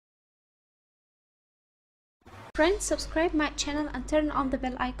Friends, subscribe my channel and turn on the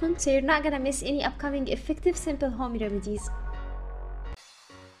bell icon so you're not gonna miss any upcoming effective simple home remedies.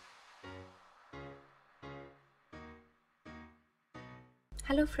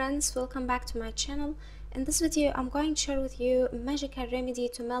 Hello friends, welcome back to my channel. In this video I'm going to share with you a magical remedy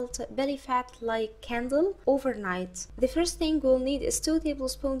to melt belly fat like candle overnight. The first thing we'll need is 2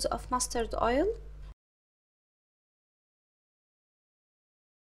 tablespoons of mustard oil.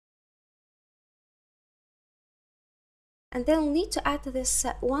 And then we'll need to add to this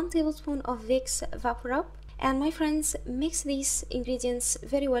 1 tablespoon of Vicks VapoRub. And my friends, mix these ingredients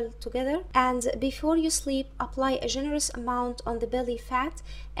very well together, and before you sleep apply a generous amount on the belly fat.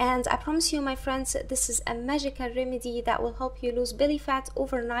 And I promise you my friends, this is a magical remedy that will help you lose belly fat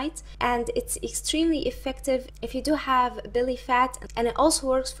overnight, and it's extremely effective if you do have belly fat, and it also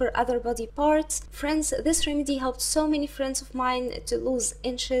works for other body parts. Friends, this remedy helped so many friends of mine to lose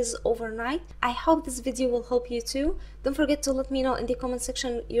inches overnight. I hope this video will help you too. Don't forget to let me know in the comment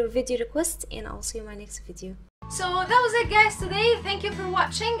section your video request, and I'll see you in my next video. So that was it guys today. Thank you for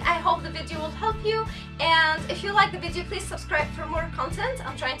watching. I hope the video will help you, and if you like the video, please subscribe for more content.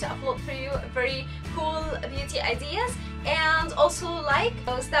 I'm trying to upload for you very cool beauty ideas, and also like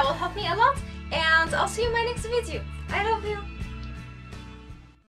those, that will help me a lot. And I'll see you in my next video. I love you.